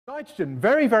Nitrogen,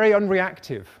 very, very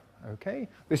unreactive. Okay?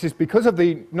 This is because of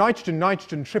the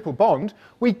nitrogen-nitrogen triple bond.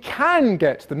 We can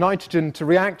get the nitrogen to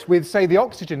react with, say, the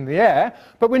oxygen in the air,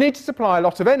 but we need to supply a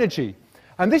lot of energy.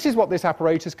 And this is what this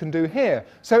apparatus can do here.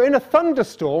 So in a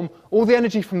thunderstorm, all the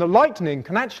energy from the lightning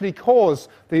can actually cause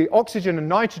the oxygen and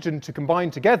nitrogen to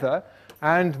combine together.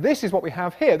 And this is what we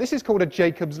have here. This is called a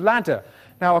Jacob's ladder.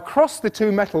 Now, across the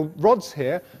two metal rods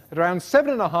here, at around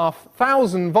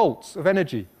 7,500 volts of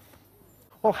energy.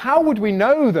 Well, how would we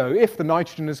know, though, if the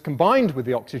nitrogen is combined with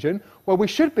the oxygen? Well, we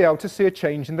should be able to see a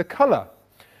change in the colour.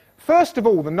 First of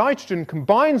all, the nitrogen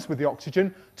combines with the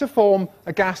oxygen to form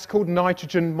a gas called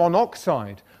nitrogen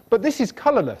monoxide. But this is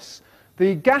colourless.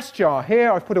 The gas jar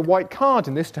here, I've put a white card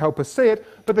in this to help us see it,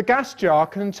 but the gas jar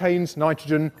contains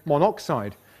nitrogen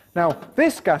monoxide. Now,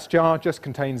 this gas jar just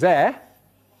contains air.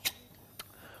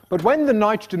 But when the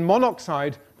nitrogen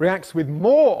monoxide reacts with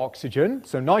more oxygen,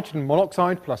 so nitrogen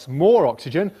monoxide plus more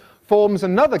oxygen, forms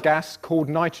another gas called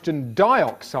nitrogen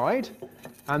dioxide,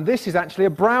 and this is actually a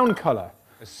brown colour.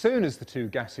 As soon as the two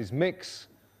gases mix,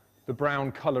 the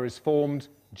brown colour is formed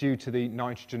due to the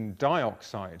nitrogen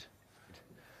dioxide.